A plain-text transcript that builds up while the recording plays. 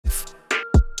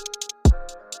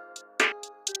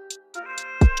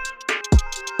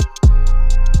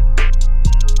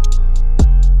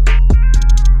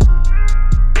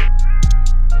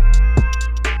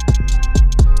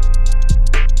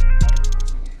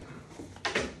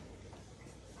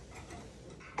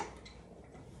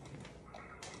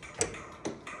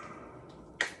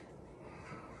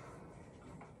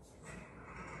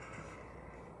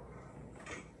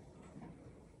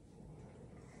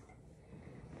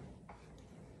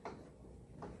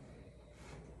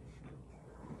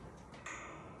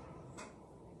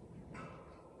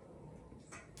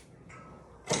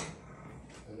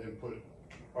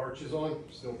arches on,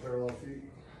 still parallel feet.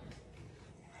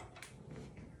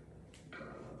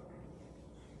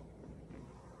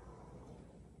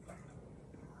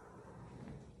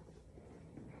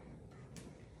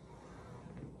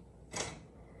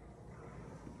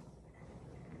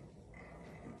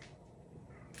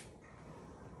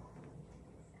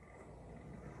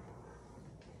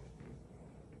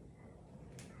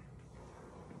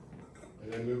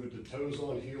 And then move it to toes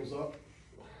on, heels up,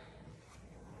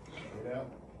 straight out.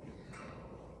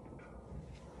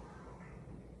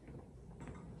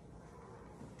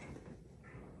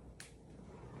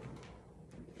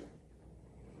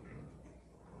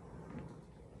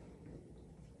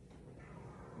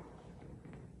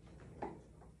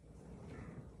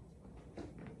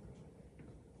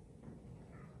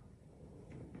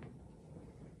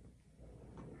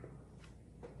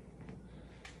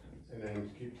 And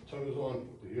then keep the toes on,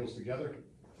 put the heels together.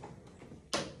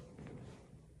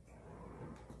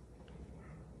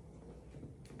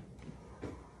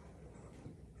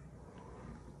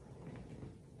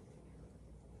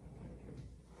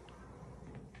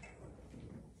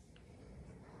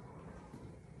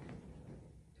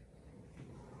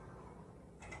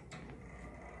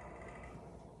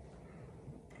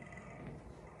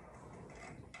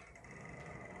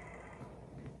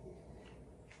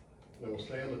 Then we'll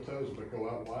stay on the toes, but go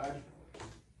out wide.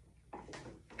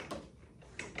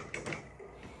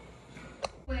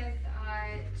 With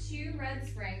 2 red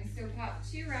springs, so pop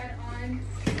 2 red on,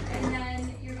 and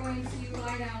then you're going to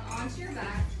lie down onto your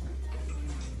back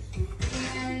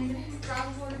and grab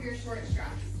a hold of your short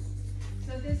straps.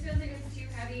 So if this feels like it's too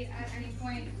heavy at any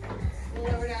point, we'll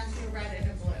lower down to a red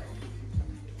and a blue.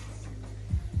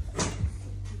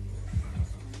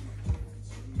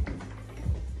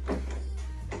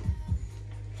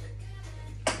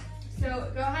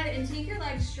 So go ahead and take your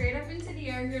legs straight up into the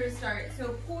air here to start.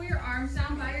 So pull your arms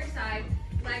down by your side,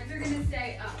 legs are gonna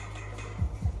stay up.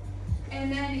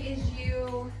 And then as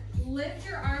you lift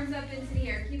your arms up into the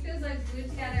air, keep those legs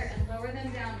glued together and lower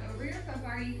them down over your foot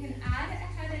bar. You can add a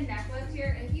head and neck lift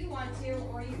here if you want to,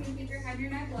 or you can keep your head and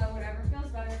your neck low, whatever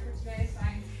feels better for today is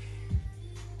fine.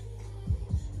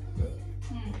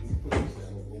 Push this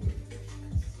down a little bit.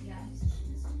 Yeah.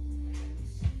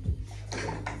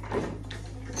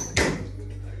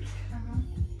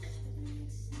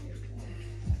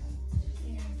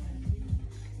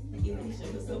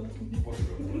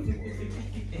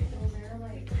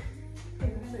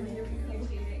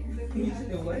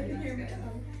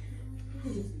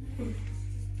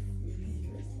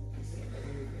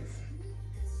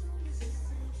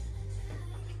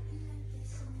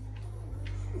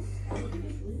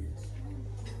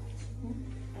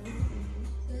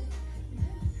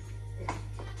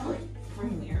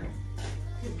 From there,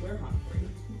 because we're hungry.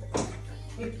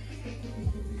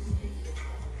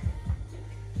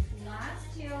 Last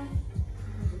 2.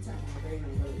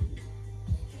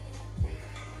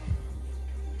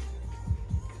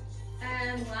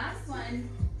 And last one.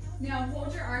 Now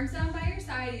hold your arms down by your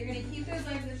side. You're going to keep those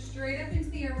legs straight up into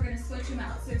the air. We're going to switch them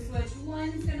out. So switch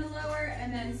one's going to lower,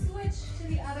 and then switch to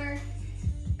the other,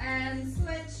 and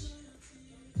switch,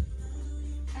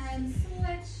 and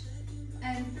switch,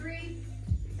 and 3,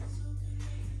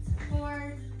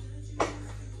 4,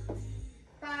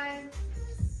 5,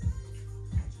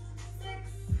 6,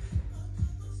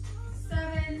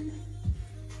 7,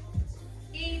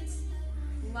 8,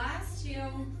 last 2,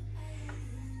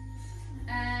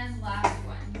 and last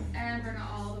 1. And bring it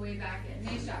all the way back in.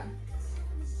 Nice job.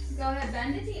 Go ahead,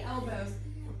 bend at the elbows.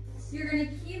 You're going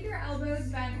to keep your elbows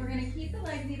bent. We're going to keep the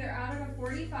legs either out at a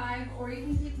 45, or you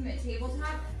can keep them at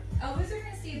tabletop. Elbows are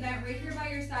going to stay bent right here by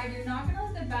your side. You're not going to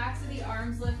let the backs of the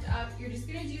arms lift up. You're just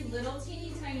going to do little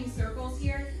teeny tiny circles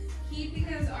here, keeping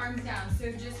those arms down.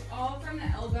 So just all from the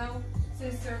elbow. So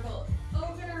circle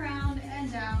open, around,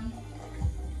 and down.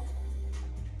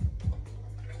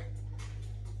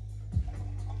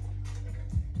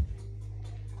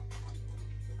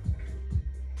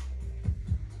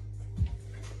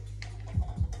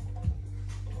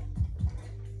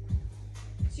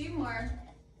 Two more.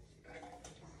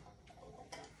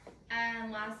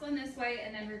 And last one this way,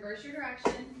 and then reverse your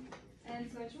direction. And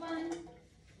switch 1,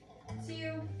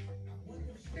 2,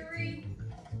 3,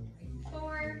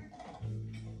 4,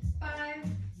 5,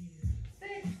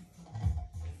 6,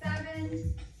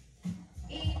 7,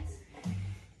 8,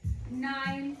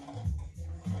 9,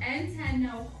 and 10.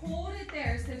 Now hold it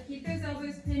there. So keep those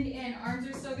elbows pinned in. Arms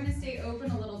are still going to stay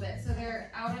open a little bit. So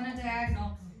they're out on a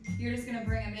diagonal. You're just going to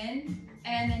bring them in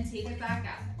and then take it back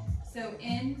out. So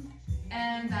in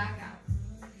and back out.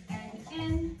 And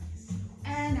in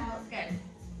and out. Good.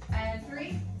 And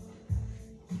 3,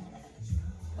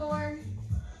 4,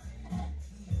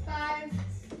 5,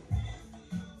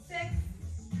 6,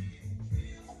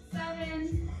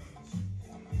 7,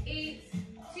 8,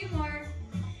 2 more,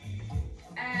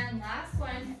 and last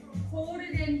one. Hold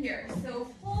it in here. So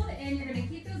hold in, you're gonna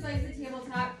keep those legs at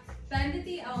tabletop, bend at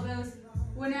the elbows.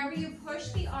 Whenever you push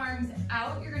the arms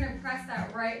out, you're gonna press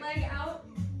that right leg out,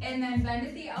 and then bend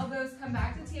at the elbows, come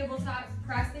back to tabletop,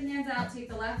 press the hands out, take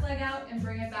the left leg out, and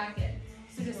bring it back in.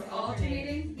 So just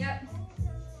alternating, yep.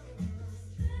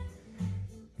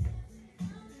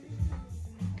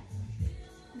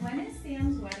 When is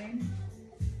Sam's wedding?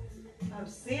 Oh,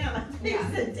 Sam, I think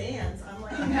he said dance. I'm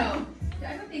like, No,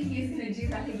 I don't think he's gonna do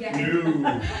that again.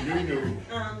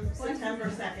 No. September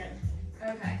 2nd.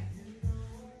 Okay.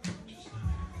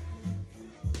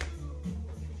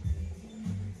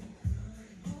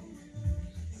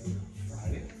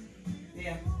 Friday?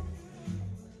 Yeah.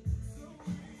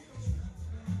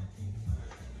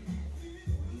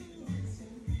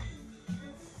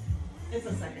 It's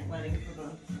a second wedding for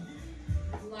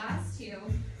both. Last two.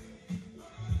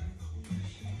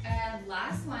 And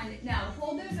last one. Now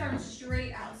hold those arms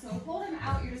straight out. So hold them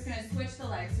out. You're just gonna switch the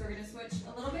legs. So we're gonna switch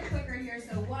a little bit quicker here.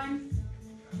 So 1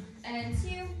 and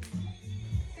 2,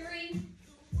 3,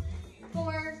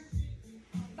 4,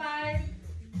 5,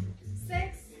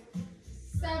 6,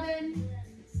 7,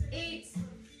 8,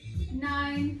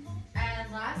 9,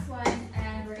 and last one.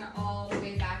 And we're gonna all the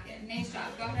way back in. Nice job.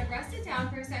 Go ahead, rest it down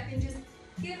for a second. Just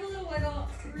give a little wiggle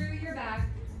through your back.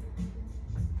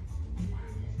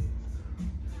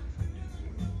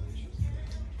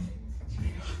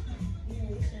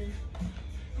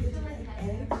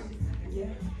 Yeah.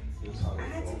 I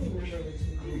had to remember what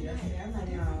you did yesterday. I'm like,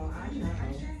 no, I know. I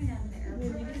was driving down to the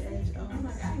airport. I'm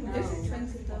like, I know. It's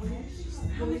expensive though.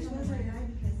 How much was it?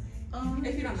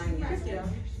 If you don't mind me asking.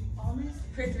 $50. Almost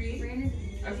For 3 Brandon.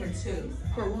 or for 2?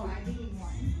 For one.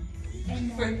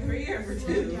 And For 3 or for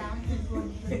 2?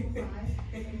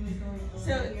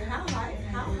 So how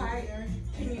high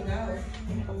can you go?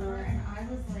 And I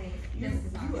was like, this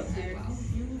is not You gonna up there. end well.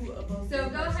 You above. So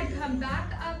go ahead, come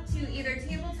back up to either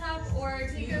tabletop or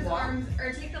take You those walk. arms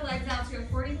or take the legs out to a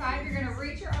 45. You're gonna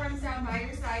reach your arms down by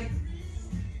your side.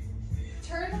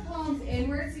 Turn the palms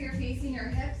inward so you're facing your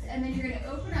hips, and then you're gonna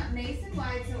open up nice and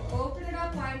wide. So open it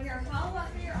up wide here. Hollow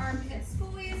up through your armpits.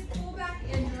 Squeeze, pull back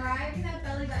in, driving that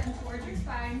belly button towards your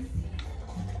spine.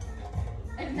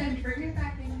 And then bring it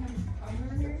back in. Come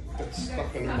over here. It's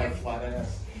stuck under my flat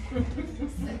ass. Go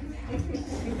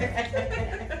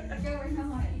where no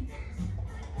money.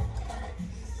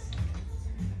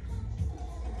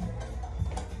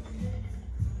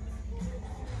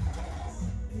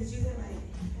 Did you get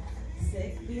like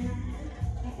sick being on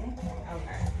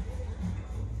Okay.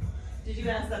 Did you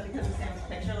ask that because of Sam's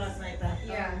picture last night?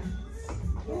 Yeah.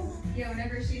 Yeah,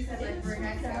 whenever she said like we're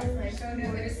next, I was like, oh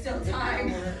no, there's still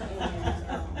time.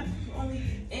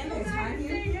 And the time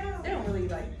here, they don't really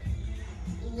like.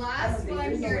 Last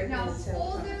one here. Now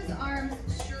hold those arms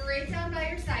straight down by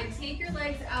your side. Take your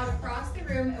legs out across the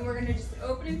room, and we're gonna just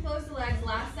open and close the legs.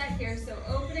 Last set here. So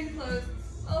open and close,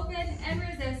 open and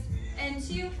resist, and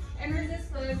 2 and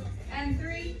resist, close, and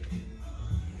 3,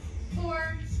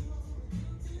 4,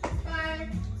 5,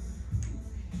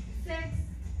 6,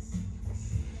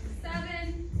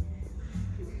 7,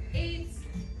 8,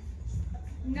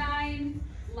 9.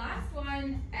 Last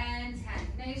one, and 10.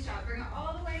 Nice job. Bring it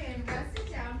all the way in. Rest it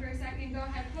down for a second. Go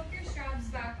ahead, hook your straps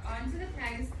back onto the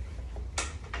pegs.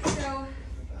 So,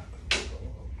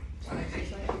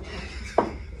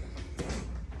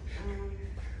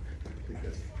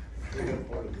 We got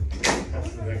part of it.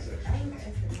 That's the next section.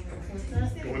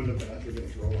 Go in the bathroom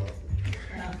and throw up.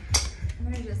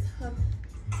 I'm going to just hook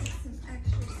some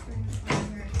extra strings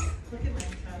on here. Look at my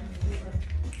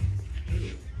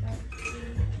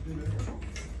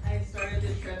I started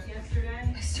the trip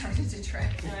yesterday, I started to trip.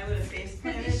 and I would have face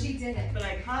planted, She did it. but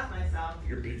I caught myself.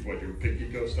 Your pinky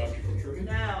toe stopped you from tripping?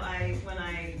 No, when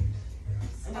I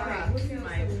stopped,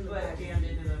 my foot jammed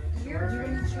into the You're door.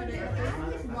 going to try to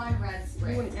add 1 red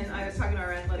spring. And I was talking to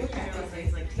our athletic trainer last night,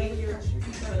 he's like, take your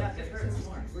foot up, it hurts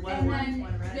more. And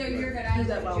then, no, you're good. I Do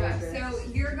that looked while you up. we're So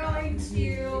you're going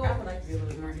to I would like to be a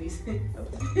little more decent.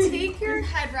 take your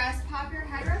headrest, pop your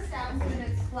headrest down so that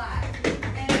it's flat,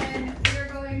 and we're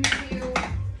going to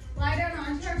lie down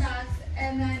onto our backs,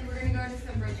 and then we're going to go into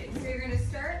some bridging. So you're going to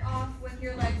start off with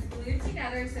your legs glued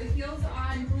together, so heels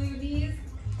on, glue knees,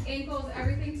 ankles,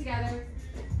 everything together,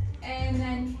 and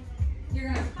then you're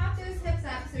going to pop those hips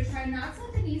up, so try not to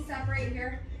let the knees separate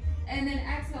here, and then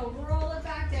exhale, roll it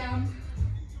back down.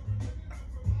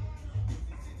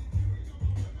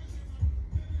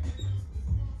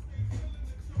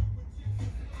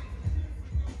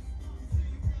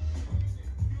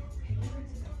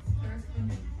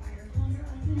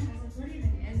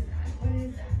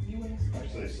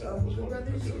 said it was one,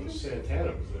 because it was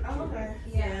Santana was there. Oh, too. okay.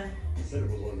 Yeah. He said it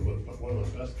was one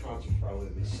of the best concerts probably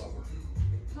this summer.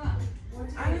 Huh.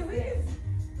 I mean, we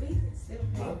can still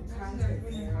Huh? put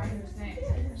concerts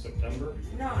there. September?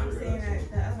 No, I'm saying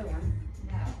that the other one.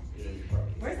 No. Yeah, you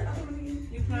probably. Where's the other one again?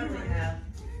 You probably have.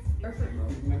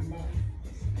 Remember?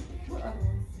 What other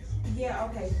one? Yeah,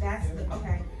 okay, that's the,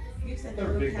 okay. You said the They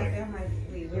were little big, cafe, like- I'm like,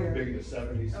 wait, They were where? big in the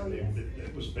 70s. Oh, and yeah.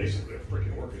 it was basically a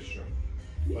freaking orchestra.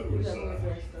 But it was, You got one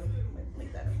dress though,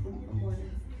 like that. I'm wondering.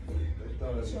 they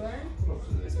thought it, Sure. what else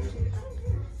did they do?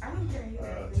 I don't care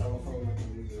either. Telephone, I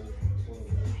believe, was one of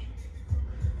theirs.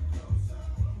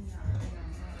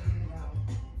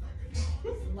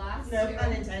 Last No two.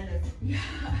 pun intended. Yeah.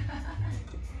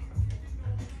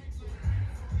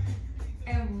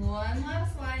 And one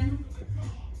last one.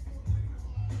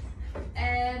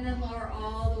 And then lower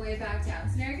all the way back down.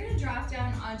 So now you're gonna drop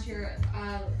down onto your,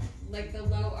 like the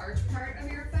low arch part of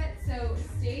your foot. So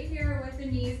stay here with the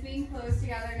knees being close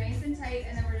together, nice and tight,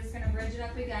 and then we're just gonna bridge it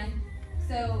up again.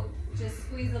 So just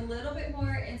squeeze a little bit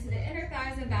more into the inner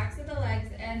thighs and backs of the legs,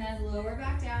 and then lower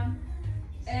back down.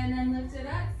 And then lift it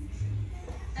up,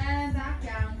 and back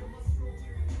down.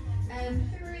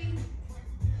 And 3,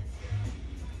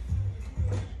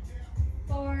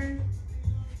 4.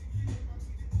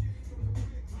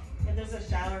 Yeah, there's a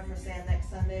shower for Sam next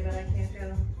Sunday, but I can't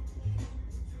go.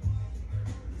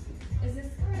 Is this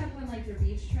coming up on like your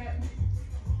beach trip?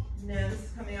 No, this is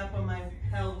coming up on my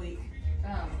hell week.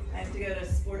 Oh. I have to go to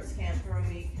sports camp for a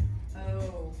week.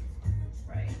 Oh.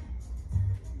 Right.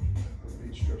 The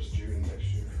beach trip's June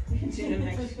next year. June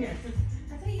next year.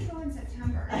 I thought you go in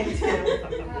September. I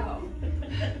do. Wow.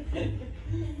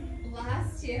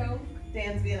 Last two.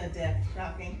 Dan's being a dick.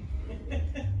 Shocking.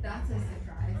 That's a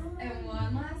surprise. And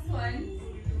one last one.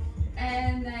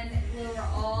 And then lower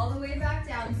all the way back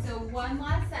down. So one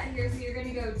last set here. So you're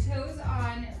gonna go toes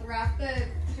on, wrap the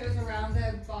toes around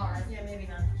the bar. Yeah, maybe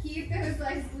not. Keep those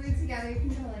legs glued together. You can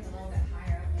go like a little bit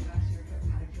higher. Oh my gosh, your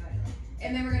foot how to do it.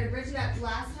 And then we're gonna bridge it up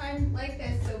last time like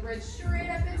this. So bridge straight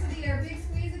up into the air, big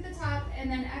squeeze at the top, and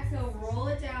then exhale, roll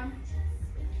it down.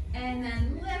 And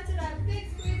then lift it up, big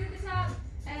squeeze at the top,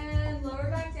 and lower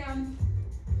back down.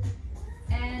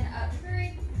 And up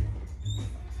 3,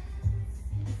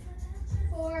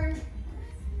 4,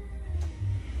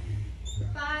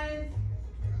 5,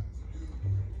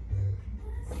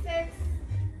 6,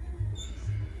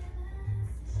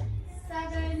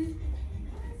 7,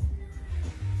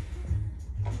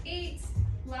 8,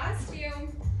 last 2,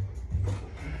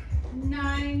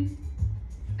 9,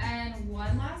 and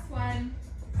one last one,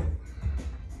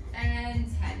 and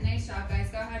 10. Nice job, guys.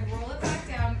 Go ahead, roll it back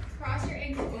down, cross your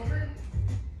ankle over,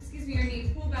 your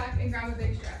knee, pull back, and grab a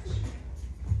big stretch.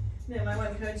 No, my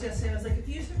one coach yesterday was like, if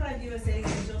you survive USA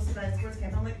games, you'll survive sports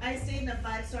camp. I'm like, I stayed in a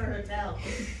 5-star hotel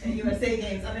at USA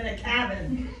games. I'm in a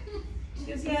cabin. She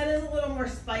goes, yeah, it is a little more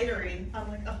spidery. I'm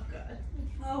like, oh God.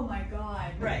 Oh my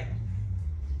God. Right.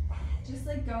 Just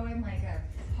like go in like a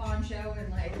poncho and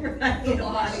like Right.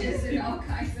 galoshes and all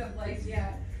kinds of like,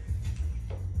 yeah.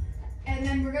 And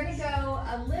then we're gonna go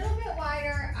a little bit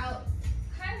wider out,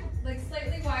 kind of like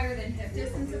slightly wider than hip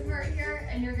distance apart here,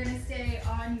 and you're gonna stay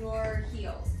on your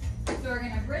heels. So we're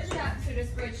gonna bridge it up, so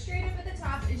just bridge straight up at the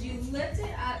top as you lift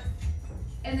it up,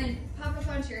 and then pop up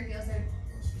onto your heels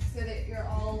so that you're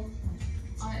all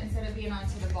on it instead of being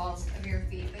onto the balls of your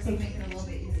feet. This will make it a little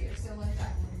bit easier. So lift up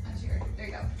onto your, there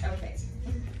you go, okay.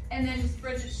 And then just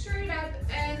bridge it straight up,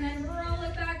 and then roll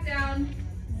it back down.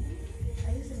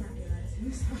 I used to not realize.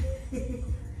 I'm sorry.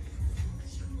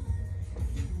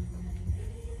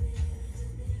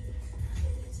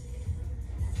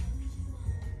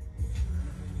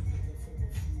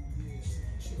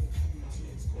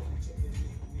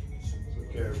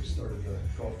 Okay, we started the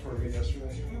golf tournament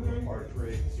yesterday. Par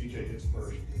 3, CJ hits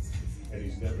first, and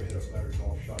he's never hit a better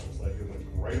golf shot. It's like it went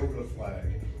right over the flag,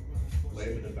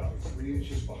 landed about 3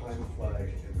 inches behind the flag,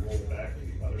 and rolled back to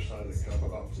the other side of the cup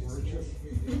about 4 inches.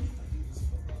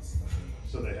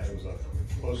 So they had, it was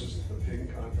a closest to the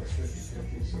pin contest,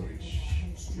 50-50, so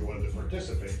if you wanted to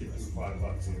participate, you threw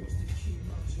 $5 in.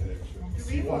 And it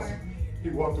was, he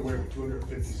walked away with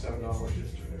 $257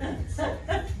 yesterday.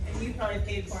 And you probably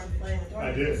paid for him playing the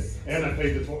I tournament. did, and I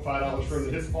paid the $5 for him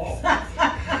to hit the ball.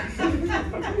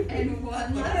 And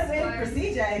one What a last win for one.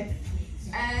 CJ.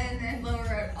 And then lower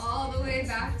it all the way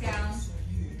back down.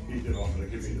 He did offer to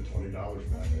give me the $20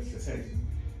 back. I said, hey,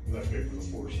 let me pay for the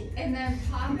morsel. And then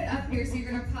pop it up here. So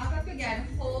you're gonna pop up again,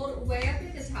 hold way up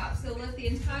at the top. So lift the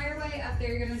entire way up there.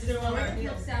 You're gonna just Still lower lower the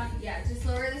heels. hips down. Yeah, just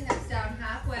lower the hips down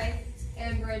halfway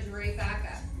and bridge right back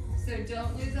up. So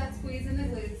don't lose that squeeze in the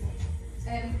glutes.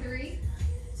 And 3,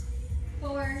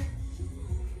 4,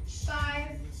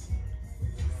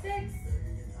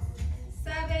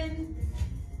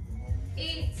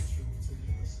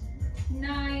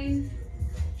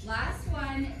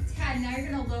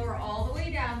 lower all the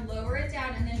way down, lower it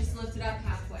down, and then just lift it up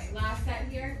halfway. Last set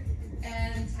here,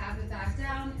 and tap it back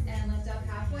down, and lift up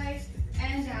halfway,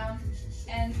 and down,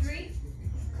 and 3,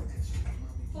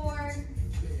 4,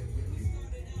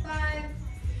 5,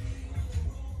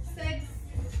 6,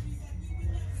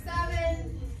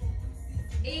 7,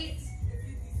 8,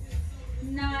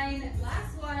 9,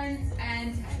 last one,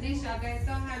 and 10. Nice job, guys.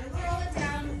 Go ahead, roll it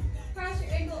down, cross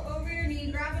your ankle over your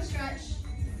knee, grab a stretch.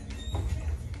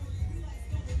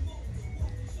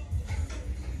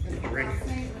 Last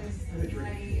night was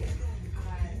like,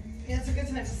 Yeah, it's a good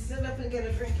time to sit up and get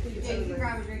a drink. yeah, you can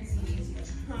grab a drink if you need to.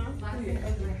 Last night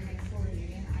was like high school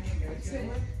reunion. I didn't go to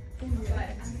it. But I was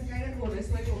like, I gotta go this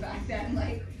way, go back then.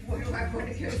 Like, what do I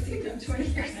want to go see them 20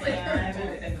 years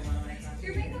later?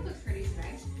 Your makeup looks pretty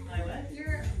today. My what?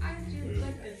 I do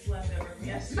like, It's left over from oh,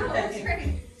 yesterday. it's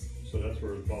great. So that's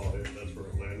where the ball hit, that's where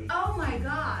it landed. Oh my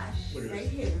gosh. Look at Right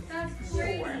this, here. That's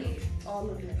crazy. All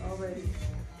of it already.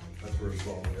 that's where the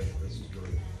ball hit, this is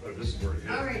where, this is where it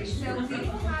hit. Alrighty, This is so where it we hit.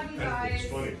 will have you guys.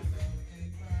 It's funny,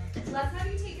 Let's have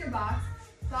you take your box.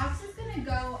 Box is gonna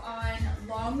go on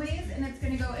long ways, and it's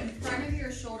gonna go in front of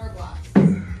your shoulder blocks.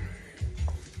 it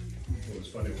was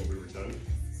funny when we were done.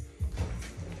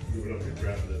 We went up and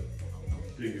grabbed the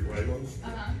big right one,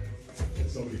 and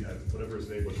somebody had, whatever his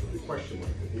name was, with a question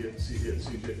mark, and he had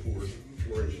CJ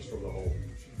 4 inches from the hole.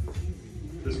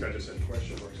 This guy just had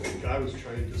question marks, so the guy was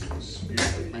trying to speak,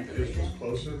 like his was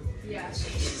closer. Yeah.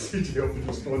 CJ opened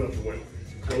his phone up and went,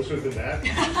 closer than that?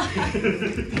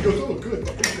 He goes, oh, good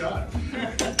shot.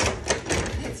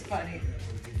 It's funny.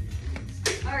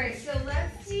 All right, so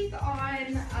let's take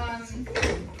on,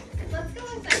 let's go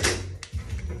with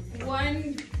like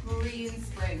one green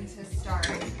spring to start.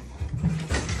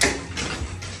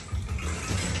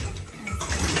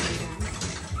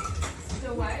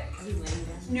 So what?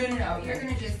 No, you're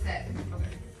gonna just sit.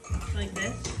 Like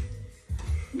this?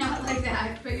 Not like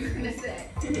that, but you're gonna sit.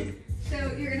 So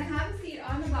you're gonna have a seat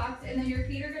on the box, and then your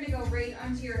feet are gonna go right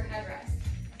onto your headrest.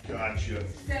 Gotcha.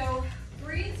 So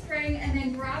green spring, and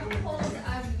then grab a hold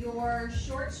of your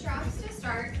short straps to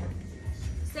start.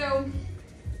 So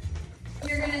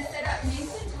you're gonna sit up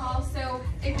nice and tall. So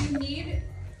if you need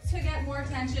to get more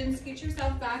tension, scoot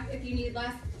yourself back. If you need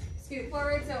less, scoot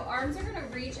forward. So arms are gonna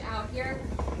reach out here.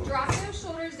 Drop those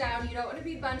shoulders down. You don't wanna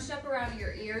be bunched up around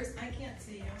your ears. I can't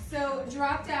see you. So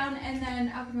drop down and then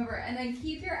up and over. And then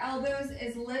keep your elbows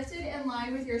as lifted in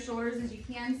line with your shoulders as you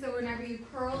can. So whenever you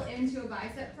curl into a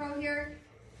bicep curl here,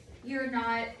 you're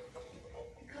not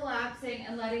collapsing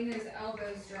and letting those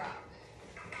elbows drop.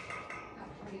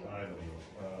 I don't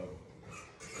know.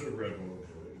 Put a red one over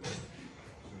it.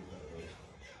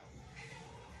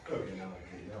 Okay, now I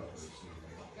can, now I see.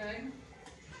 Good.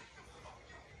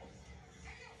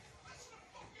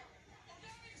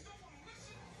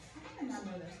 I not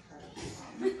know this part.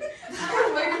 I was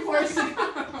waiting for it to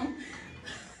come.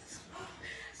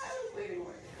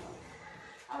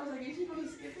 I was like, is she gonna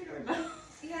skip it or no?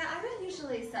 Yeah, I don't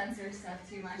usually censor stuff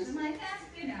too much. I'm like,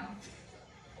 you know,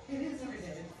 it is what it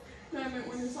is. No, I meant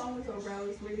when the song was over, I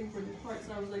was waiting for the part,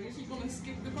 so I was like, is she gonna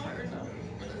skip the part or no?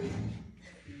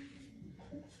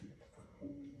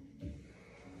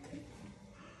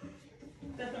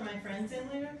 Is that for my friends in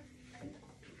later?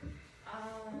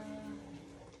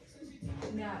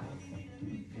 No.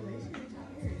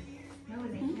 No,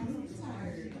 they canceled the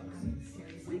tired. I'm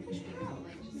seriously pushing out,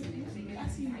 like, just because I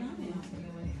see I don't want to go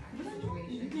in that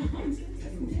situation.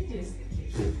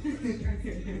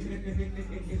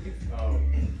 Oh,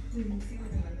 See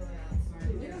what they're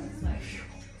going out smart.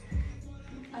 It's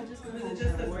like, I just Was it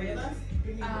just the three of us?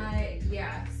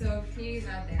 yeah, so if he's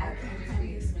out there, I and can't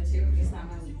use just it too, it's not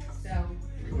my week. so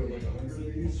we put like 100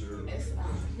 of these, or? It's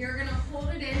you're gonna hold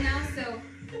it in now, so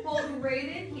hold right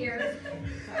in here.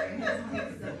 Sorry.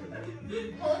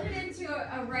 Hold it into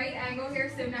a right angle here,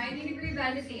 so 90-degree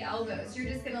bend at the elbows. You're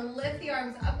just gonna lift the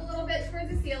arms up a little bit towards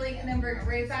the ceiling and then bring it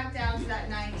right back down to that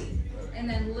 90. And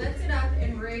then lift it up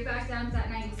and right back down to that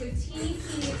 90. So teeny,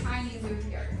 tiny move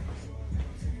here.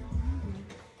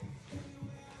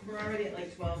 We're already at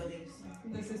like 12 of these.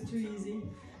 This is too easy.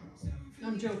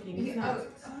 I'm joking. It's Oh,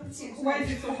 not. Why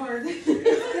is it so hard? because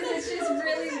it's just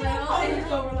really little. And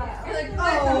overlap. you're like,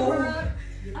 Oh.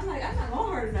 I'm like, I'm not going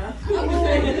hard enough.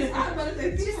 I'm about to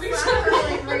say just two slap her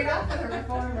like right off with a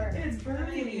reformer. It's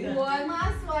burning. One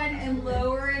last one and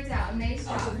lower it down. Nice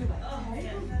job. Oh,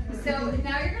 yeah. So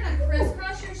now you're gonna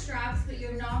crisscross your straps, but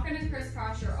you're not gonna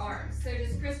crisscross your arms. So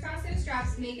just crisscross those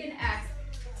straps, make an X.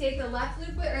 Take the left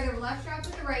loop with, or the left strap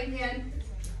with the right hand,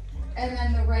 and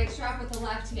then the right strap with the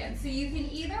left hand. So you can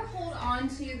either hold on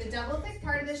to the double thick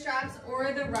part of the straps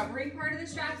or the rubbery part of the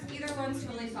straps. Either one's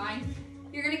totally fine.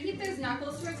 You're gonna keep those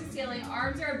knuckles towards the ceiling.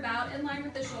 Arms are about in line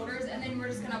with the shoulders, and then we're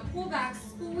just gonna pull back,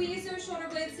 squeeze those shoulder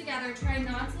blades together. Try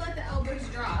not to let the elbows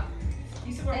drop.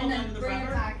 You said we're And holding then onto the bring it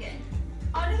rubber? back in.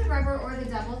 Onto the rubber or the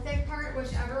double thick part,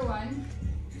 whichever one.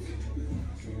 Can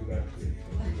you go back to the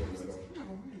middle?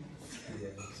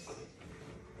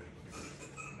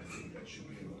 I think that should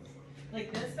be enough.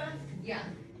 Like this, Beth? Yeah.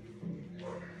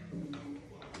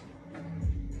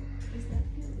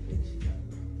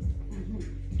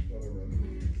 Other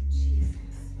one.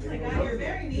 Oh my God, you're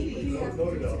very needy.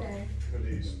 Load it up for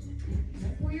these.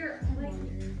 Well, you're like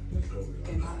Let's load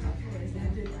it up.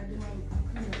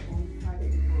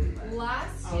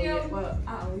 last two. Oh, yeah. Well,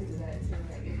 I always do that too.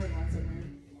 Like if we're going somewhere.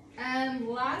 And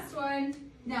last one.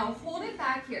 Now hold it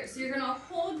back here. So you're gonna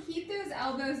hold, keep those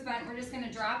elbows bent. We're just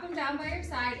gonna drop them down by your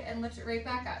side and lift it right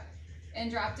back up. And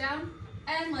drop down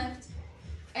and lift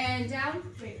and down.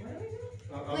 Wait, what are we doing?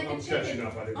 Like a I'm chicken. catching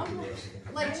up, I didn't do the rest of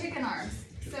it. Like chicken arms.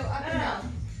 So up and Oh.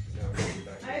 down. Now I'm getting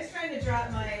back. I was trying to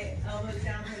drop my elbows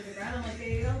down towards the ground. I'm like, there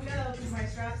you don't go, because my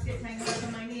straps get tangled up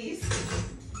on my knees.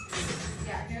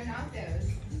 Yeah, no, not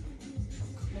those.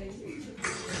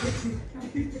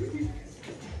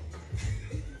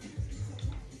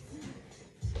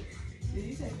 Did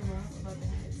you take them off about the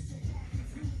heads?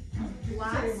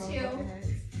 Last two.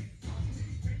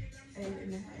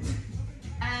 And the head.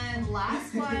 And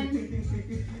last one.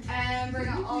 And bring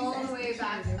it all the way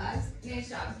back up. Nice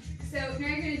job. So now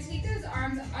you're going to take those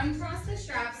arms, uncross the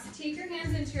straps, take your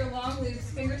hands into your long loops.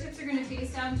 Fingertips are going to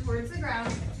face down towards the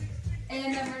ground.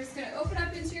 And then we're just going to open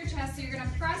up into your chest. So you're going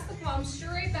to press the palms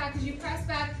straight back. As you press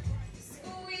back,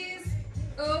 squeeze,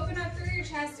 open up through your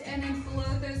chest, and then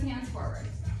float those hands forward.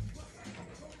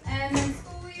 And then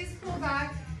squeeze, pull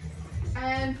back,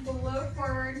 and float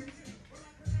forward.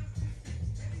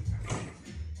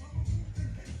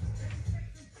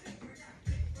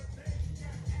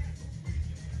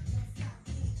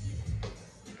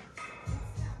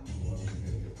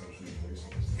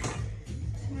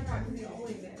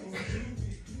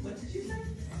 What did you say?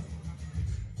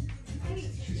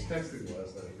 She's texting me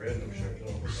last night, random shit, and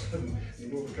all of a sudden, you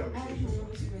move the conversation.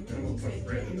 And I'm like,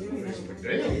 Brandon, I'm like,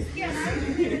 damn. Yeah, and I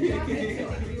wasn't even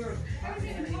talking to him. I wasn't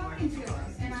even talking to him,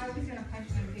 and I was gonna punch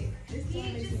him in the face. He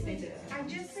just like, I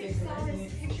just like saw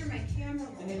this picture of my camera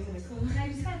roll, and I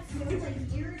just got so like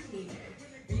irritated.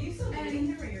 Are you still dating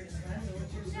him or you're just friends or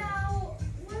what's your story? No,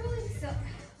 we're like so,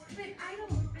 but I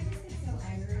just get so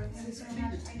angry with him so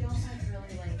much. I don't like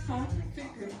really like want to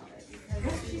talk about it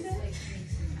because it just like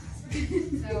makes me mad. So,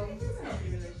 It's a healthy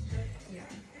relationship. yeah.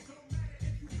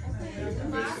 Based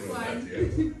Last it on one. that,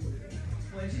 Dan.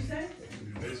 What did you say?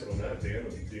 Based it on that,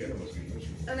 Deanna must be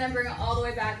miserable. And then bring it all the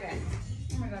way back in.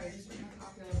 Oh my god, I just put my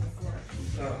coffee all over the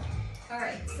floor. Ah.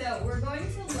 Alright, so we're going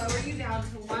to lower you down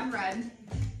to one run.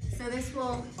 So this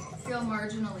will feel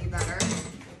marginally better.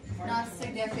 Not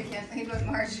significantly, but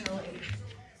marginally.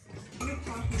 Your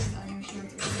pockets on your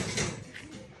shorts are really cute.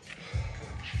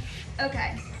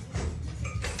 Okay.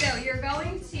 So you're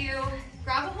going to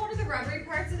grab a hold of the rubbery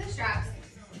parts of the straps.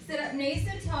 Sit up nice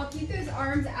and tall. Keep those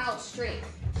arms out straight.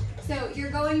 So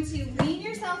you're going to lean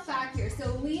yourself back here.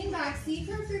 So lean back,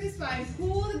 C-curve through the spine,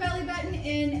 pull the belly button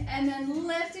in, and then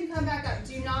lift and come back up.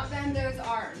 Do not bend those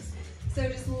arms. So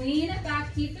just lean it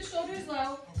back, keep the shoulders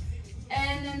low,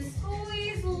 and then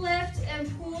squeeze, lift,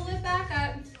 and pull it back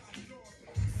up.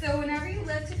 So whenever you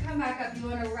lift to come back up, you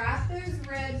want to wrap those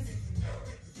ribs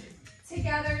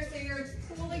together so you're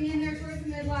pulling in there towards the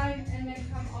midline, and then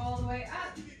come all the way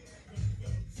up.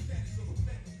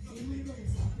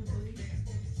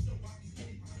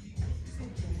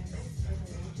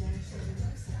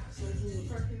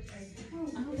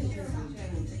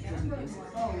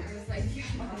 Oh, it was like,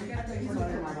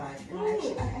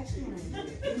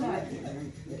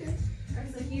 I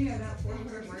was like, you know that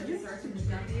 400 word that starts with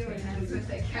a W and ends with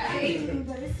a K.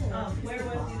 Where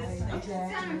was you this time?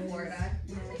 Down in Florida.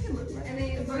 And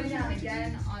then you're going down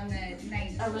again on the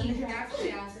 19th. He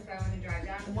actually asked if I wanted to drive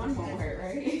down. One won't hurt,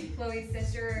 right? Chloe's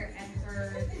sister and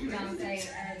her fiance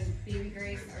and baby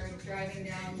Grace are driving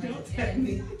down, like, Don't tell and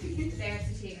me. they have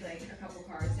to take like a couple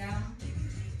cars down.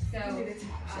 So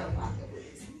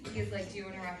he's like, do you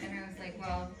want to ride? And I was like,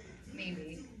 well,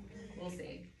 maybe. We'll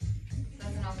see.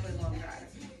 That's an awfully long drive.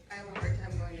 I have a hard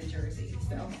time going to Jersey,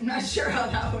 so I'm not sure how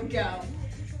that would go.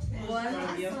 One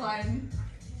last one.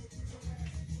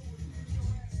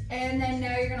 And then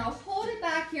now you're gonna hold it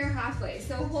back here halfway.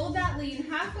 So hold that lean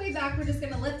halfway back. We're just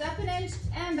gonna lift up an inch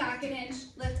and back an inch.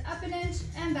 Lift up an inch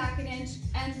and back an inch.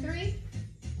 And 3,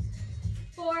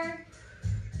 4,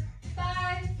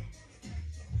 5,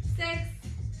 6,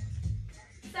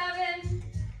 7,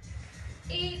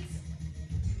 8,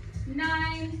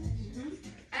 9,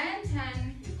 and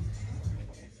 10.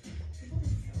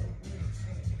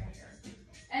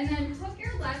 And then hook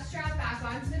your left strap back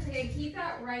onto the pig. Keep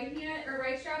that right hand or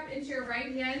right strap into your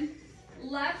right hand.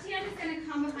 Left hand is going to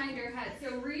come behind your head.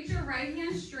 So reach your right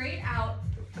hand straight out.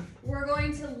 We're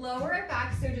going to lower it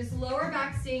back. So just lower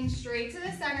back, staying straight to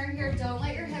the center here. Don't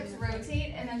let your hips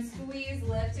rotate, and then squeeze,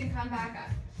 lift, and come back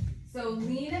up. So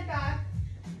lean it back,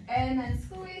 and then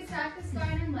squeeze, stack the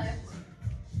spine, and lift.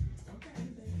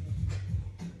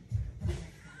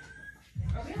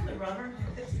 Are we on the rubber?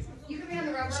 You can be on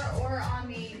the rubber or on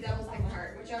the double cycle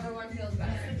part, whichever one feels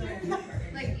better.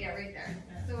 Like, yeah, right there.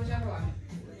 So whichever one.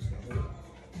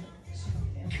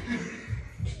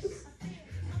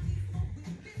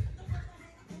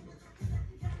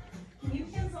 Can you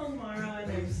cancel tomorrow and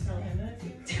then just tell him that?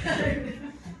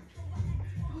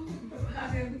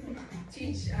 Have him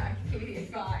teach Katie at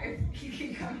 5. He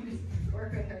can come and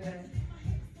work with her then.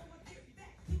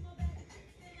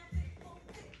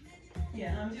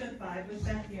 Yeah, I'm doing 5 with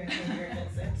Beth here and you're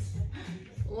at 6.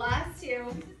 Last 2.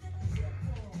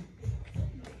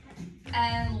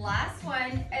 And last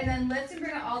one, and then lift and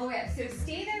bring it all the way up. So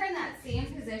stay there in that same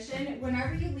position.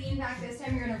 Whenever you lean back this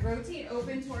time, you're gonna rotate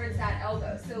open towards that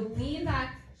elbow. So lean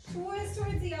back, twist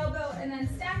towards the elbow, and then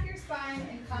stack your spine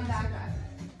and come back up.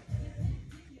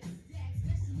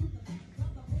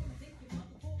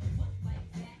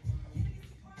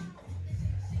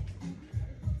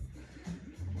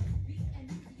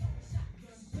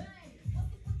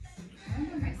 I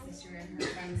remember my sister and her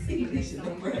friends singing this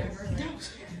song whenever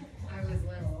I was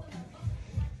little.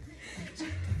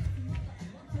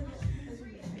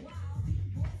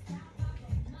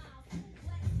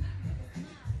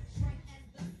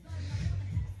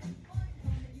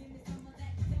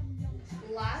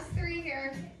 Last 3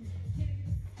 here.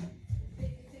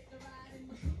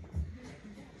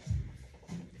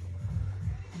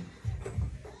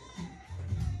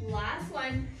 Last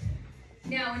one.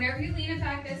 Now, whenever you lean it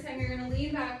back this time, you're going to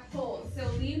lean back, hold. So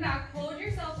lean back, hold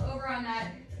yourself over on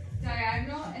that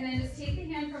diagonal, and then just take the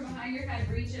hand from behind your head,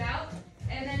 reach it out,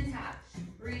 and then tap.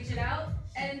 Reach it out,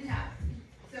 and tap.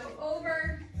 So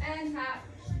over, and tap.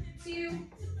 2,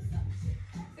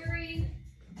 3,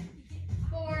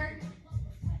 4,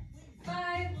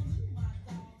 5,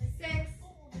 6,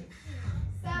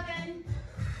 7,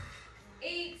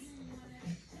 8,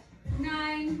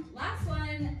 9, last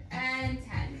one, and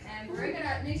 10. And bring it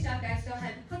up. Nice job, guys. Go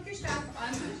ahead. Hook your strap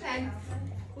onto the peg.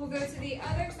 We'll go to the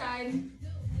other side.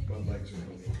 Both legs are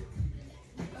going.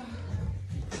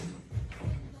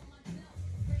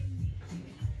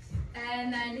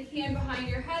 And then hand behind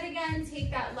your head again. Take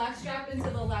that left strap into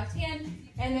the left hand.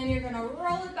 And then you're going to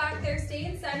roll it back there,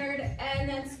 staying centered. And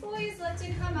then squeeze, lift,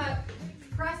 and come up.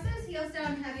 Press those heels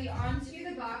down heavy onto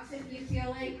the box if you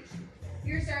feel like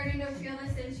you're starting to feel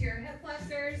this into your hip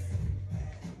flexors.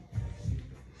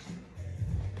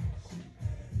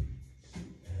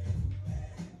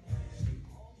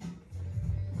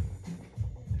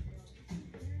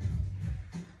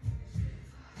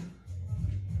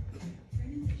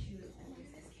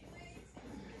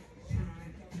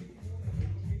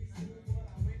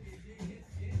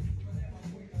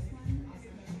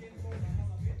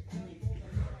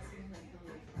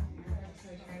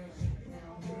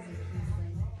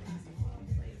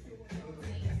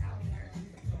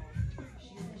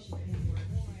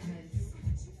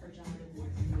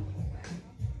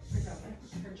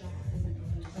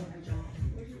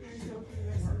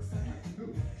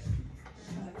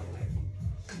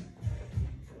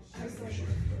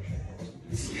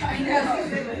 I know.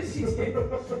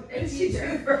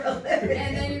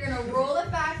 And then you're going to roll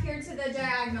it back here to the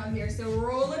diagonal here. So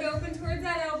roll it open towards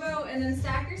that elbow and then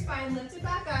stack your spine, lift it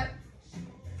back up.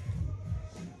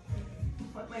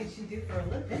 What might she do for a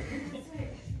living? That's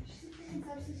right. She's a freaking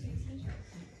substitute teacher.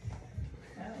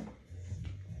 Oh.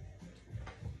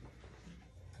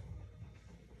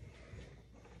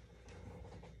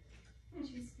 And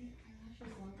she's fake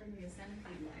eyelashes longer than the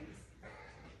centipede legs.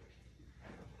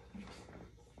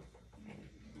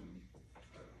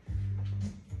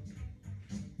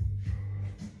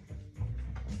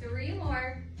 3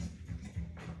 more.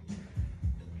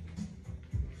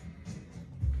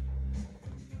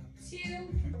 2.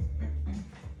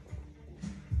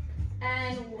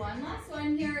 And one last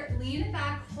one here. Lean it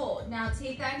back, hold. Now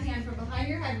take that hand from behind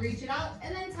your head, reach it out,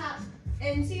 and then tap.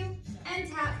 Into and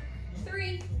tap.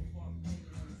 3,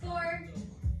 4,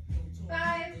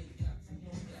 5,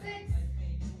 6,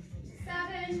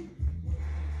 7,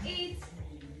 8,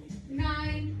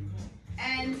 9,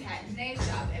 and 10. Nice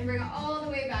job. And bring it all the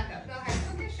way back up. Go ahead,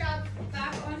 hook your strap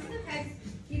back onto the peg.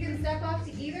 You can step off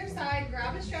to either side,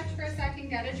 grab a stretch for a second,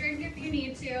 get a drink if you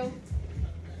need to.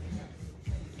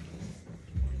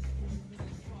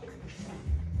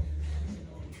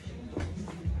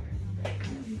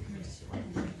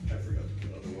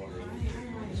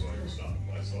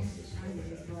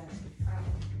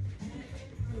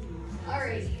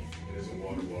 Is it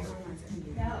water?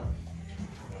 No.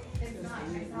 It's not. I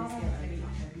saw it on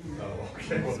TikTok. Oh,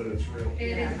 okay, well then it's real.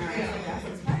 It is real.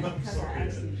 I'm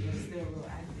sorry.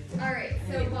 Alright,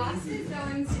 so boss is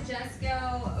going to just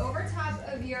go over top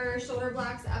of your shoulder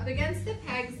blocks up against the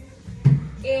pegs.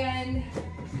 And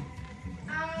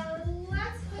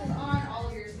let's hold on all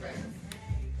of your springs.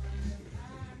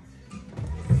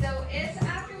 So if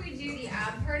after we do the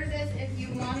ab part of this, if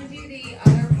you want to do the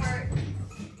other part,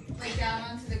 like down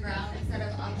onto the ground instead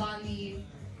of up on the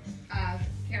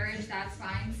carriage, that's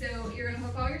fine. So you're going to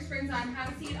hook all your springs on,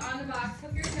 have a seat on the box,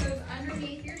 hook your toes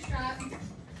underneath your strap.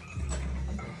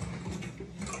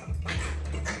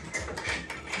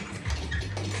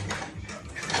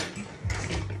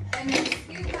 And then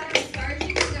scoop back as far as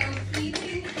you can go,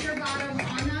 keeping your bottom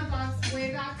on that box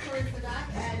way back towards the back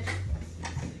edge.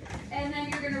 And then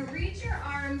you're going to reach your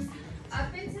arms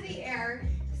up into the air.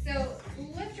 So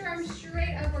lift your arms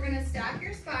straight up. We're going to stack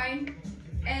your spine.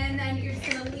 And then you're just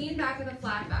going to lean back with a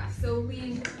flat back. So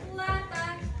lean flat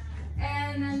back.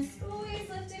 And then squeeze,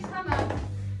 lift, and come up.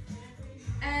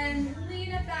 And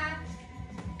lean it back.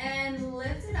 And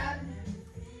lift it up.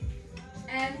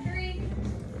 And 3,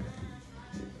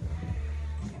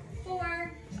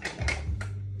 4,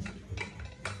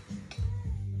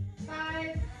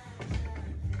 5,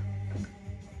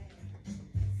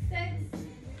 6,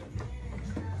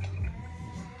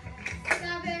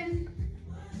 7,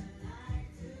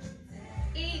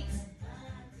 8,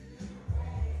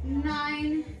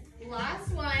 9,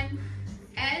 last one,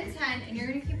 and 10. And you're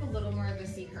gonna keep a little more of a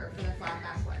C curve for the flat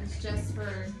back ones, just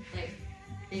for like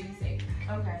baby's sake.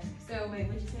 Okay. So Wait,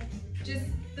 what'd you say? just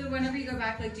the whenever you go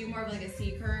back, like do more of like a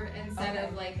C curve instead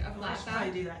of like a I flat should back.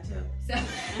 probably do that too. So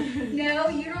no,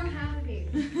 you don't have a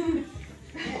baby.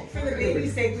 For the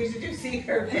baby's sake, we should do C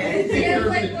curve kids. Yeah,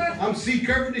 like we're, I'm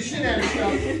C-curving the shit out of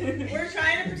stuff. We're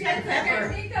trying to protect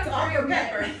Pepper. think It's of all for it.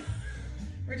 Pepper.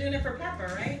 We're doing it for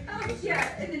Pepper, right? Oh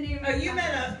yeah, in the name of Oh, you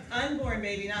meant an unborn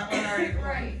baby, not one already born.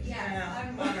 right, yeah. I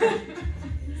I'm know. Bummer.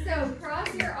 So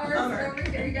cross your arms Bummer. over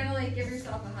here. You're gonna like give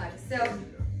yourself a hug. So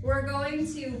we're going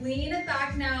to lean it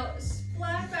back now,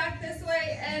 flat back this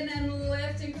way, and then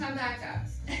lift and come back up.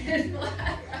 And flat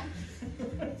back.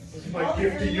 This is my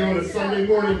gift to you on a Sunday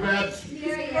morning, Beth.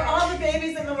 Yeah, For yeah. all the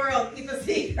babies in the world, keep a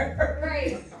C curve.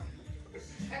 Right.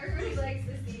 Everybody likes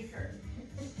the C curve.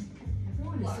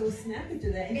 Everyone is so snappy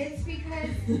today. It's because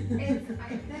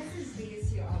this is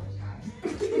these two all the time.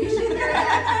 You should hear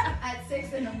that at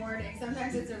 6 in the morning.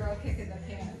 Sometimes it's a real kick in the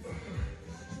pants.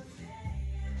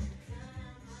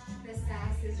 The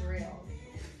sass is real.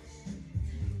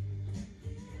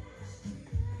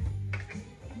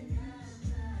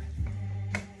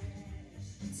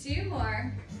 Two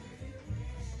more.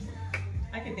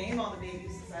 I could name all the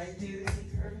babies as I do the C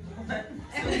curve.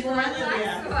 And one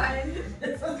last one.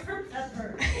 This one's for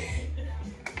Pepper. I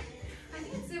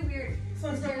think it's so weird. This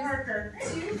one's for There's Parker.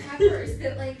 2 Peppers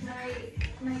that like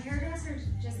my hairdresser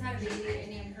just had a baby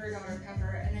and named her daughter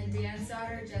Pepper, and then Dan's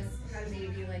daughter just had a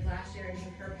baby like last year and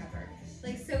named her Pepper.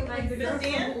 Like so Like the girl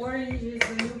Dan? from Orange is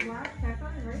the new black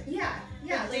pepper, right? yeah.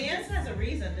 Yeah, Leanne's has a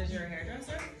reason. Does your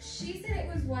hairdresser? She said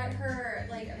it was what her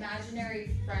like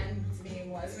imaginary friend's name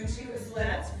was when she was little.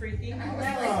 That's freaky. And I was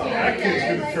Alright, like, Oh, yeah, that kid's yeah,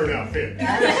 gonna like- turn out fit.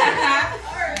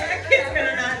 that kid's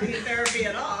gonna not need therapy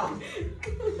at all.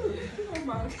 Oh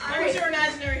my God. What was your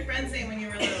imaginary friend's name when you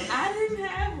were little? I didn't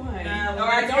have one. Well,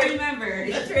 or I that's don't good. remember.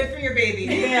 That's good for your baby.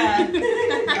 Yeah.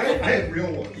 I had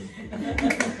real ones.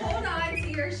 Hold on to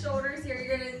your shoulders here.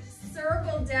 You're gonna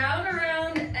circle down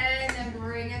around and then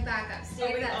bring it back up. Stay Oh,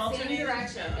 we in that alternate same each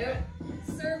direction. other.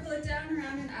 Nope. Circle it down,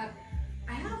 around, and up.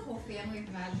 I have a whole family of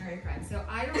imaginary friends, so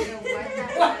I don't know what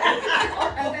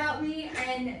that says about me.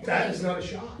 And That is not a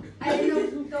shock. I know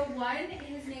the one,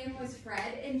 his name was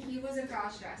Fred, and he was a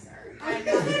cross-dresser.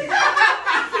 Cross-dresser,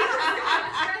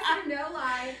 no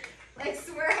lie. Like,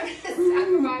 swear on his stack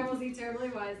of Bibles, he totally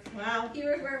was. Wow. He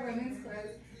would wear women's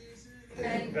clothes.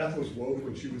 And Beth was woke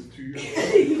when she was 2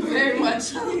 years old. Very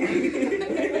much.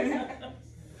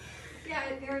 yeah,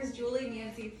 there was Julie,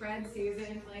 Nancy, Fred,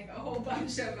 Susan, like a whole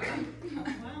bunch of them.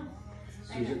 Wow.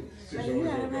 Susan Like, always you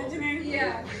had wrote about it. imaginary?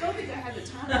 Yeah. I don't think I had the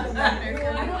time to imaginary friend.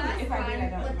 One I don't last think if I did, I one.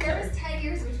 don't Look, there remember. was 10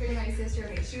 years between my sister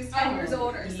and me. She was 10 years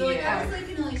older. So like, I Yeah. was like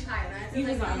an only child. I had to, You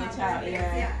like, was the only have child, birthdays.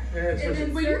 yeah. Yeah, it's And just-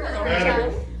 then Well, you were circle the around. only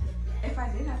Radical. If I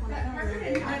did have one, I But don't Parker remember.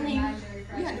 didn't have I an mean, imaginary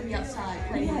friend. we had to be He was outside a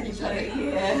playing child. with each other.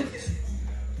 Yeah.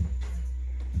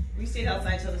 We stayed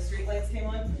outside till the street lights came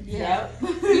on. Yep.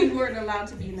 We weren't allowed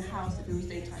to be in the house if it was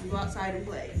daytime. Go outside and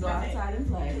play. Go Right. outside and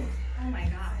play. Oh my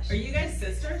gosh. Are you guys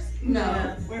sisters? No.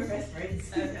 Yeah, we're best friends.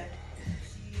 Okay.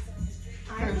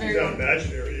 Is that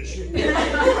imaginary issue?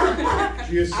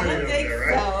 She is I sitting don't over think there,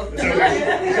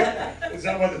 right? so. Is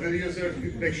that why the video's there? To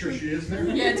make sure she is there?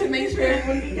 Yeah, to make sure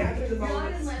everyone can capture the Not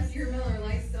moment. unless your Miller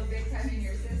Lite's still big time in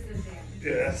your system, Dan.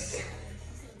 Yes.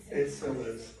 It still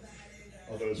is.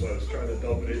 Although as I was trying to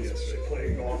dump it in yesterday,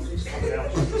 playing golf, it was coming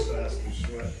out just as fast as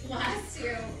sweat. Last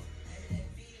two.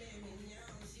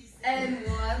 And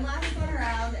one last one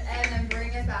around, and then bring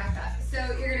it back up.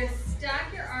 So you're gonna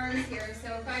stack your arms here.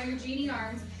 So find your genie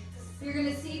arms. You're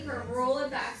gonna C curve, roll it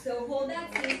back. So hold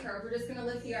that C curve. We're just gonna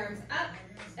lift the arms up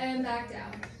and back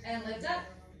down. And lift up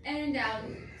and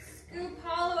down. Scoop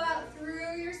hollow out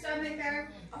through your stomach there.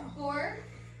 4,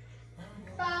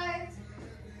 5,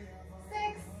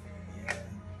 6,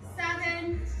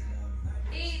 7,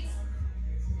 8,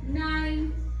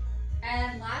 9,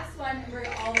 and last one, and bring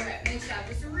it all the way up. Nice job.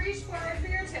 Just reach forward for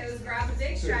your toes, grab a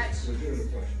big stretch. So here's the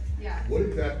question. Yeah. What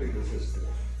exactly does this do?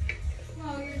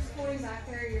 Well, you're just holding back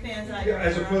there. You're Fans out Yeah, your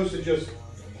as arm. opposed to just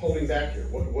holding back here.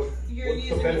 You're what's the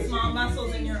using the benefit? small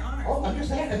muscles in your arm. Oh, I'm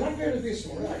just asking. I'm not there to be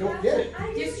smart. I don't get it.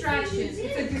 Distractions.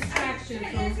 It's a distraction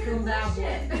from that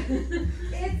one.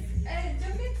 It's,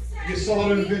 don't get snappy. You saw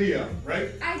it in the video, right?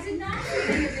 I did not do it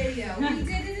in the video. We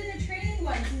did it in the training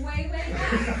ones way back.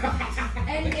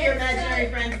 And With your it's, imaginary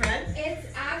friend Fred. it's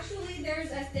actually,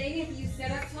 there's a thing, if you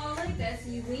sit up tall like this,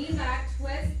 you lean back,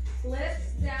 twist,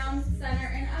 lift, down, center,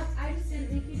 and up. I just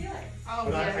didn't make you do it. Oh,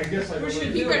 But I guess I don't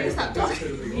should- you understand better what stop the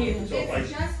benefit of the arm is. So if I-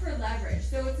 It's just for leverage.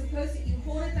 So it's supposed to, you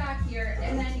hold it back here,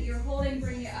 and then you're holding,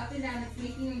 bringing it up and down. It's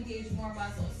making you engage more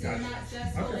muscles. So Gotcha. you're not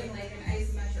just Okay. holding like an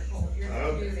isometric hold. You're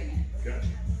Okay. moving it. Gotcha.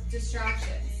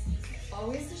 Distractions.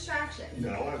 Always distractions. No,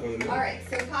 I want to know. All right,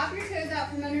 so pop your toes out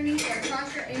from underneath there,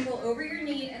 cross your ankle over your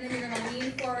knee, and then you're gonna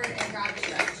lean forward and grab a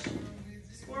stretch.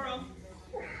 Squirrel.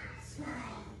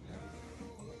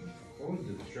 What was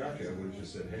the distraction? I would have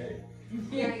just said, hey.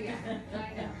 Yeah,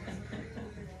 I know.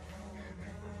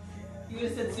 You would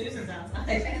have said Susan's outside.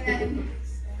 And then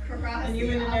cross And you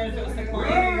the wouldn't know if it was opposite the way.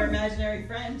 client or your imaginary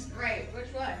friend. Right,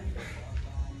 which one?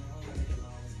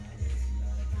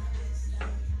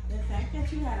 The fact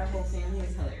that you had a whole family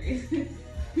is hilarious.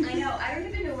 I know, I don't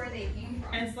even know where they came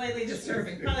from. And slightly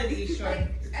disturbing. Probably the East Shore. Like,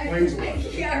 Explains a lot,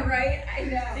 doesn't it? yeah, right, I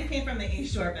know. They came from the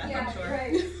East Shore, Beth, Yeah, I'm sure.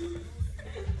 right.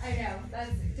 I know.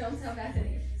 Don't tell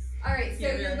Bethany. All right, so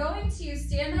Yeah, you're really. going to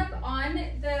stand up on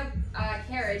the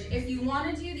carriage. If you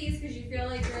want to do these because you feel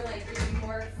like you're like being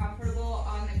more comfortable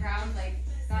on the ground, like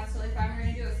that's totally fine. We're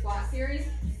gonna do a squat series.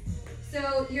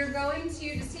 So you're going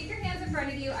to just take your hands in front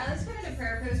of you. I like to put in a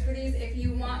prayer pose for these. If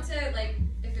you want to, like,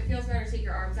 if it feels better, take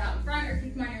your arms out in front or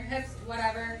keep them on your hips,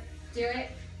 whatever. Do it.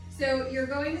 So you're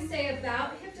going to stay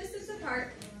about hip distance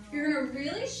apart. You're gonna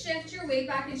really shift your weight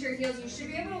back into your heels. You should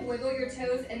be able to wiggle your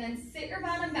toes and then sit your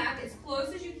bottom back as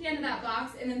close as you can to that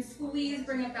box and then squeeze,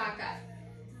 bring it back up.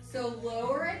 So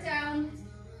lower it down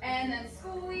and then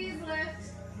squeeze,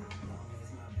 lift.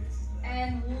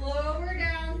 And lower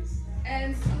down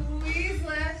and squeeze,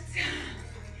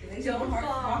 lift. Don't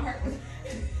fall.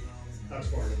 That's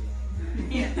smart.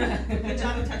 Yeah. Good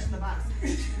job of touching the box.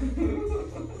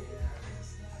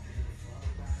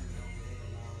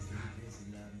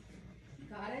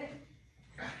 Got it?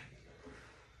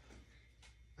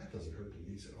 That doesn't hurt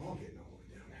the knees at all getting all the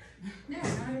way down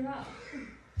there. No, not at all.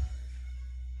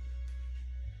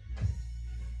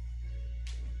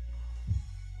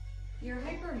 You're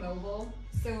hypermobile,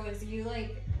 so as you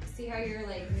like, see how your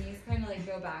like knees kind of like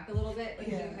go back a little bit, like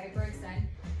you hyperextend.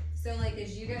 So like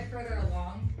as you get further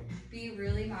along, be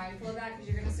really mindful of that because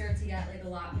you're gonna start to get like a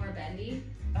lot more bendy.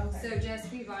 Okay. So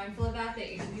just be mindful of that,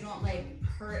 that you don't like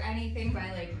hurt anything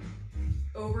by like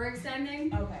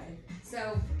overextending. Okay.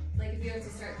 So like if you have to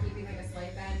start keeping like a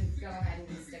slight bend, go ahead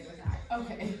and stick with that.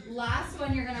 Okay. Last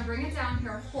one, you're gonna bring it down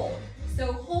here, hold.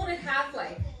 So hold it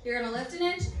halfway. You're gonna lift an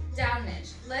inch, down an inch.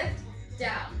 Lift,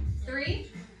 down. 3,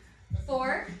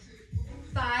 4,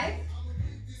 5,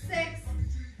 6,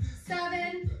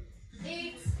 7,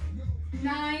 8,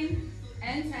 9,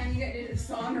 and 10. You get into a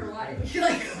song or what? You're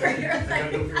like, right here, I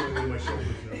got no like, feeling in my shoulders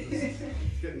now. It's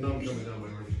getting numb coming down my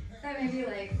arm. that may be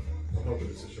like I'm hoping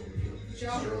it's a shoulder joint.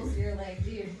 joggles. You're like,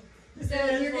 dude. So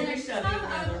you're gonna come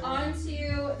up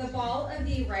onto the ball of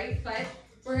the right foot.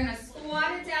 We're gonna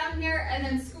squat it down here and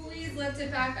then squeeze, lift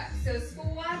it back up. So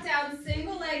squat down,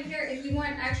 single leg here. If you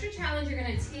want extra challenge, you're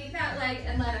gonna take that leg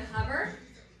and let it hover.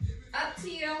 Up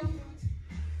to you.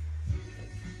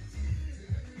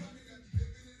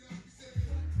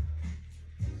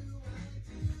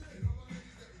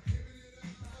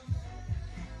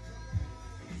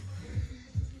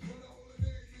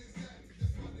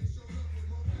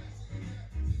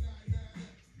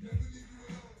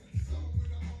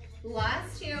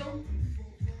 Last two.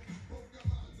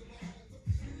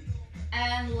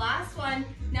 And last one.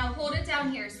 Now hold it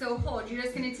down here. So hold. You're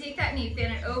just gonna take that knee,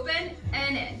 fan it open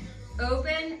and in.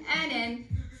 Open and in.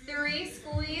 3,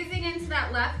 squeezing into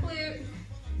that left glute.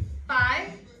 5,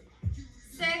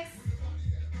 6,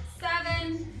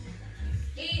 7,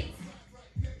 8,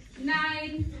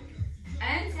 9,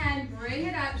 and 10. Bring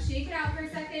it up, shake it out for a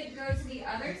second. Go to the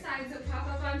other side. So pop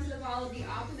up onto the ball of the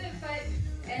opposite foot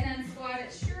and then squat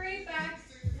it straight back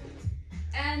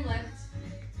and lift.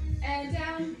 And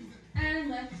down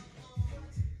and lift.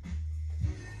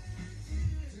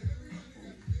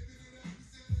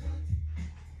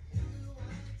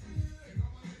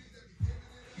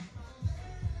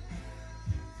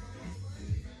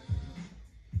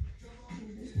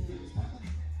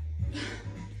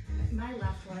 My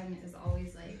left one is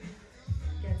always like,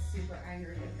 gets super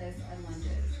angry with this and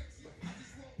lunges.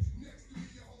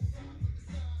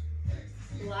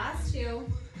 Last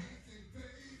 2.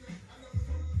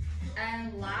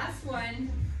 And last one.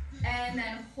 And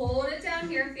then hold it down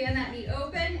here, fan that knee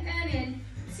open and in.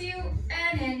 2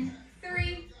 and in.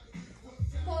 3,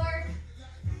 4,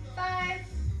 5,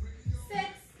 6,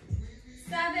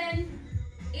 7,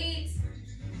 8,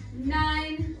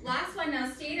 9. Last one.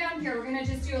 Now stay down here. We're gonna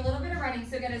just do a little bit of running.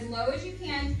 So get as low as you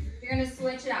can. You're gonna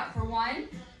switch it out for 1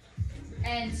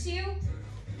 and 2,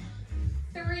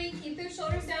 3. Keep those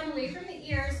shoulders down away from the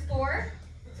ears. 4,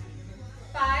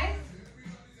 5,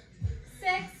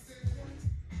 6,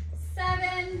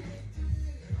 7,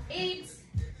 8,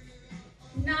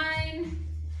 9,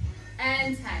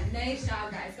 and 10. Nice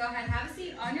job, guys. Go ahead, have a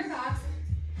seat on your box.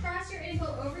 Cross your ankle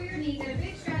over your knee. Get a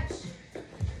big stretch.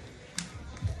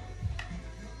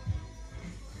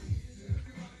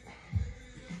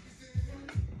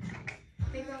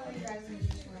 Think about what you guys need to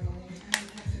do for a moment. And I'm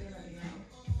texting you, let me know.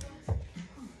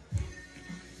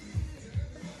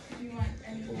 If you want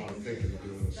anything. Well, I'm thinking of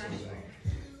doing this special. Sunday.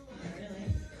 Really?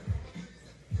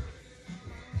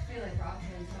 I feel like Rob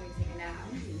can tell me to take a nap.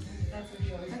 That's what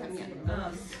you always want me to do.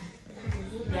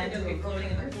 Yeah, I do get floating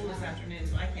in the pool this afternoon,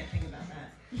 so I can't think about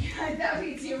that. Yeah, that would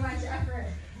be too much effort.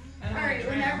 All right,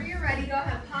 whenever you're ready, go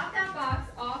ahead, pop that box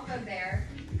off of there,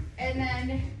 and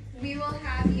then we will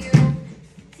have you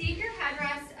take your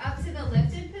headrest up to the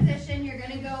lifted position. You're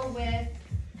gonna go with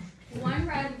 1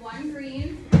 red, 1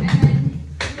 green, and then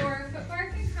your foot bar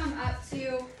can come up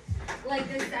to like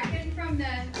the second from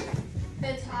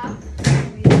the top.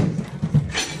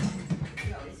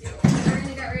 You always do. We're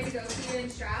gonna get ready to go for you in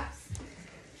straps.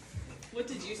 What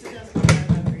did you suggest? 1 red,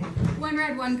 1 green? 1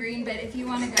 red, 1 green, but if you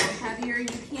want to go heavier, you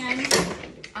can.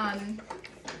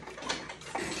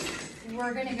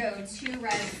 We're gonna go 2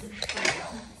 reds for you.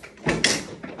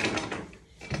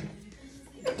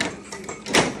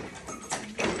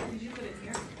 Did you put it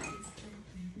here?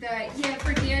 Yeah,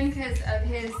 for Dan, because of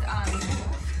his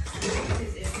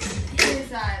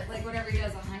like whatever he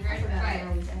does, 100. But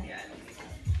Yeah.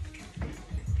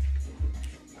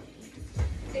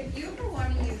 if you ever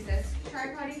want to use this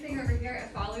tripod thing over here,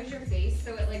 it follows your face,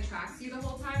 so it like tracks you the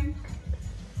whole time.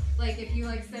 Like if you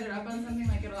like set it up on something,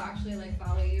 like it'll actually like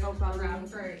follow you around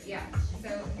for, yeah. So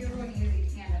if you ever want to use it, you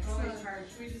can. It's always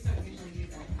charged. We just don't usually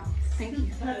use it. Thank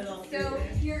you. Put it all So through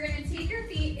there. you're gonna take your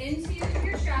feet into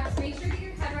your straps, make sure that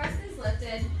your headrest is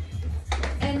lifted,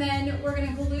 and then we're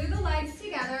gonna glue the legs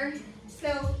together.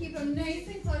 So keep them nice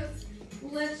and close,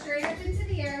 lift straight up into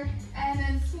the air, and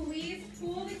then squeeze,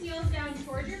 pull the heels down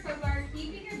towards your foot bar,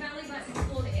 keeping your belly button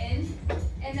pulled in,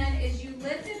 and then as you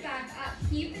lift it back up,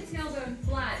 keep the tailbone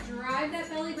flat, drive that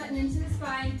belly button into the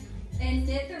spine, and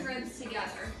knit the ribs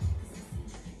together.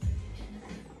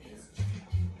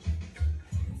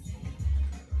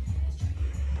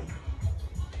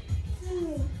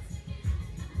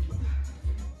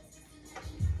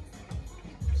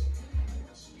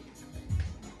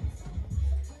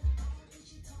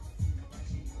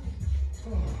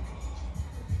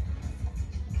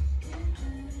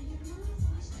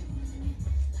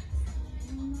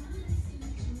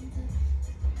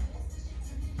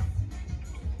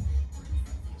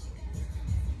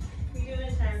 We do an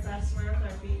entire class tomorrow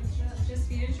with our feet and straps. Just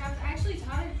feet and straps. I actually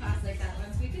taught a class like that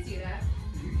once. We could do that.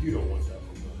 You don't want that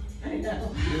from I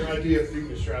know. them. Your idea of feet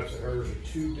and straps and hers are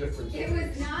 2 different It things.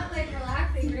 was not like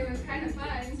relaxing, but it was kind of fun.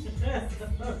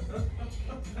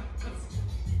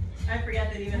 I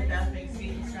forget that even Beth makes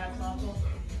feet and straps awful.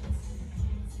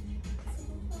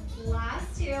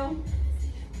 Last 2.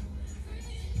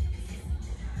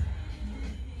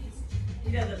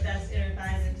 You know the best inner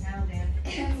thighs in town, Dan.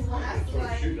 And last That's what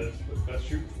one. shoot, that's what best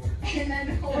shooting for. And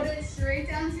then hold it straight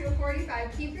down to a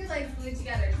 45. Keep your legs glued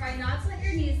together. Try not to let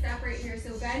your knees separate here.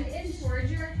 So bend in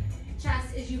towards your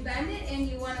chest. As you bend it in,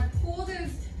 you want to pull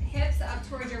those hips up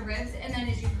towards your ribs. And then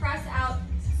as you press out,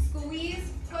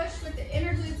 Squeeze, push with the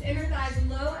inner glutes, inner thighs,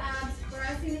 low abs,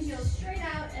 pressing the heels straight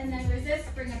out, and then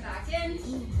resist, bring it back in.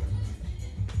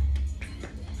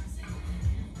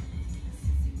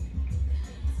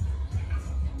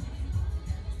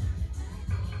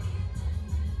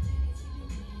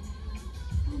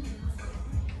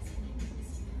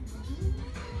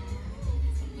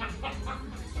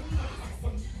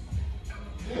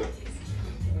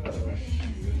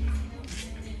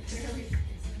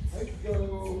 Let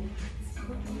go.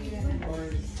 Let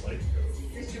go.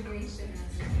 Situation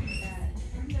that.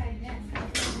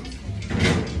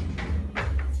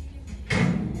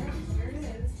 There it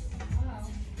is. Wow.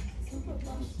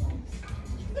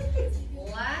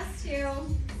 Last two.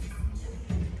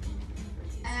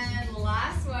 And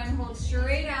last one. Hold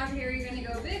straight out here. You're going to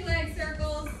go big leg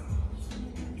circles.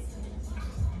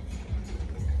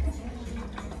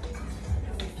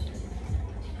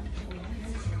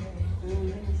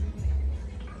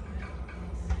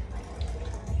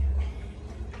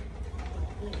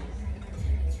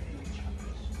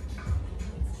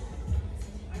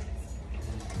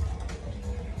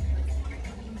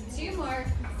 Two more.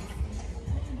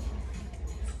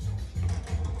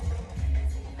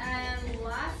 And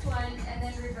last one, and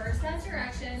then reverse that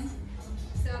direction.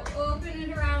 So open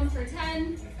it around for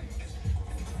 10,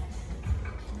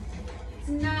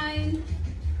 9,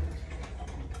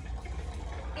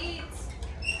 8,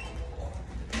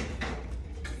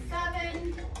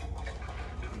 7,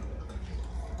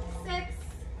 6,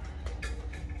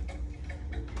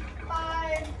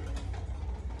 5,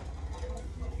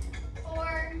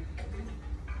 4,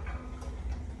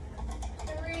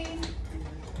 3,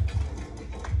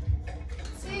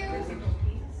 2,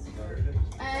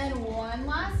 and one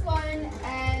last one.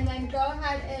 And then go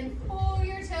ahead and pull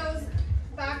your toes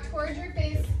back towards your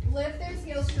face. Lift those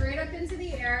heels straight up into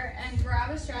the air and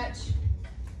grab a stretch.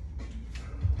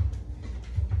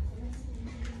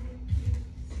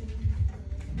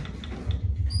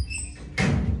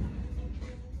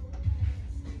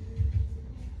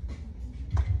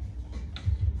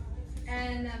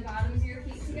 And then bottoms of your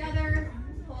feet together.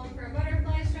 Pull for a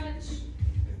butterfly stretch.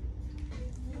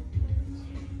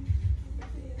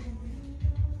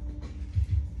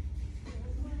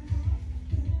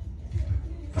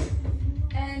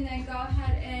 And then go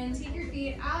ahead and take your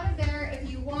feet out of there. If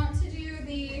you want to do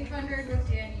the 100 with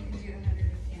Dan, you can do the 100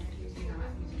 with Dan. If you do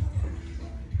not, you just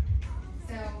don't.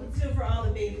 So Let's do it for all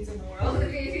the babies in the all the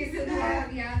world. babies in there,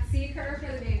 yeah, C curve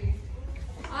for the babies.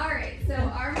 All right, so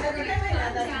arms I are think gonna I might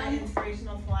add come that to my down.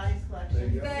 inspirational Pilates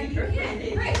collection. Good,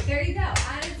 yeah, right, there you go,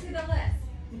 add it to the list.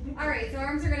 All right, so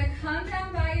arms are gonna come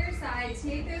down by your side,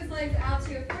 take those legs out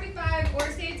to a 45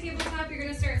 or stay tabletop. You're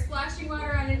gonna start splashing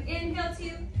water on an inhale,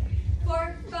 2,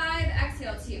 4, 5,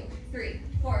 exhale, 2, 3,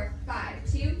 4,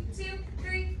 5, 2, 2,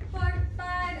 3, 4,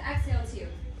 5, exhale, 2,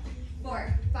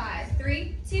 4, 5,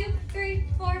 3, 2, 3,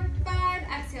 4, 5,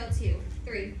 exhale, 2,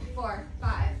 3, 4,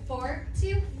 5, 4,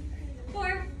 2,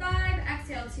 4, 5,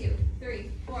 exhale, 2,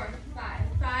 3, 4, 5,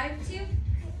 5, 2,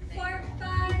 4,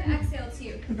 5, exhale,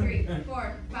 2, 3,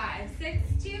 4, 5,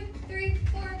 6, 2, 3,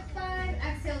 4, 5,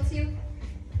 exhale, 2,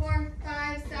 4,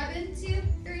 5, 7, 2,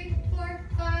 3, 4,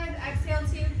 5, exhale,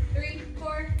 2, 3,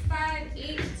 4, 5,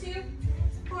 8, 2,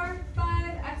 4,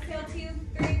 5, exhale, 2,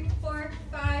 3, 4,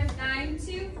 5, 9,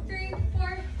 2, 3,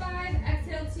 4, 5,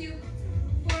 exhale, 2,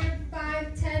 4,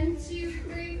 5, 10, 2,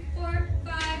 3, 4,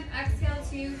 5, exhale,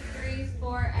 2, 3,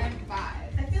 4, and 5.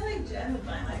 I feel like Jen would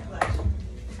buy my collection.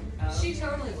 She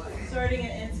totally would. Sorting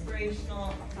an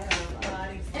inspirational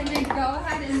Pilates. And then go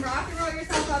ahead and rock and roll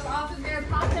yourself up off of there,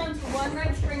 pop down to one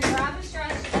right spring, grab a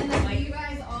stretch, and then you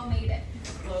guys all made it.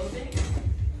 Clothing?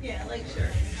 Yeah, like sure.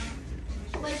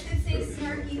 Like this say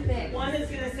snarky thing. One is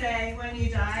gonna say, when you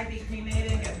die, be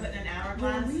cremated and get put in an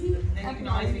hourglass, and you can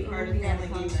always be part of the family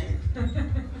evening.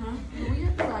 Huh? We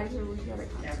have Pilates or we got a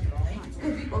concert. Definitely.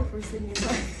 Because we both were singing.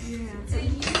 Yeah. Did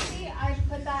you see I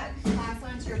put that class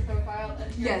onto your profile?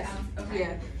 Yes. Okay.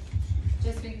 Yeah.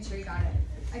 Just making sure you got it.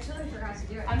 I totally forgot to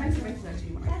do it. I meant to mention that to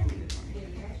you when I did it.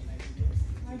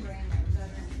 My brain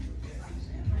doesn't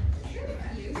function.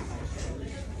 You?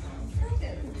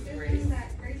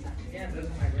 Great stuff. Yeah, those are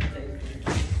my birthdays.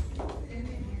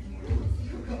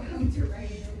 You go home to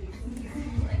write it.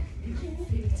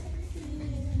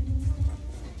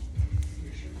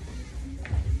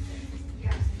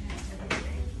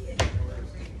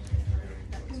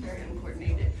 That was very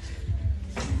uncoordinated.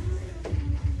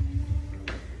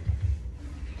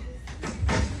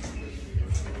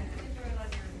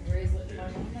 Ray's looking, my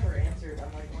mom never answered.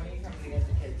 I'm like, when are you coming to get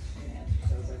the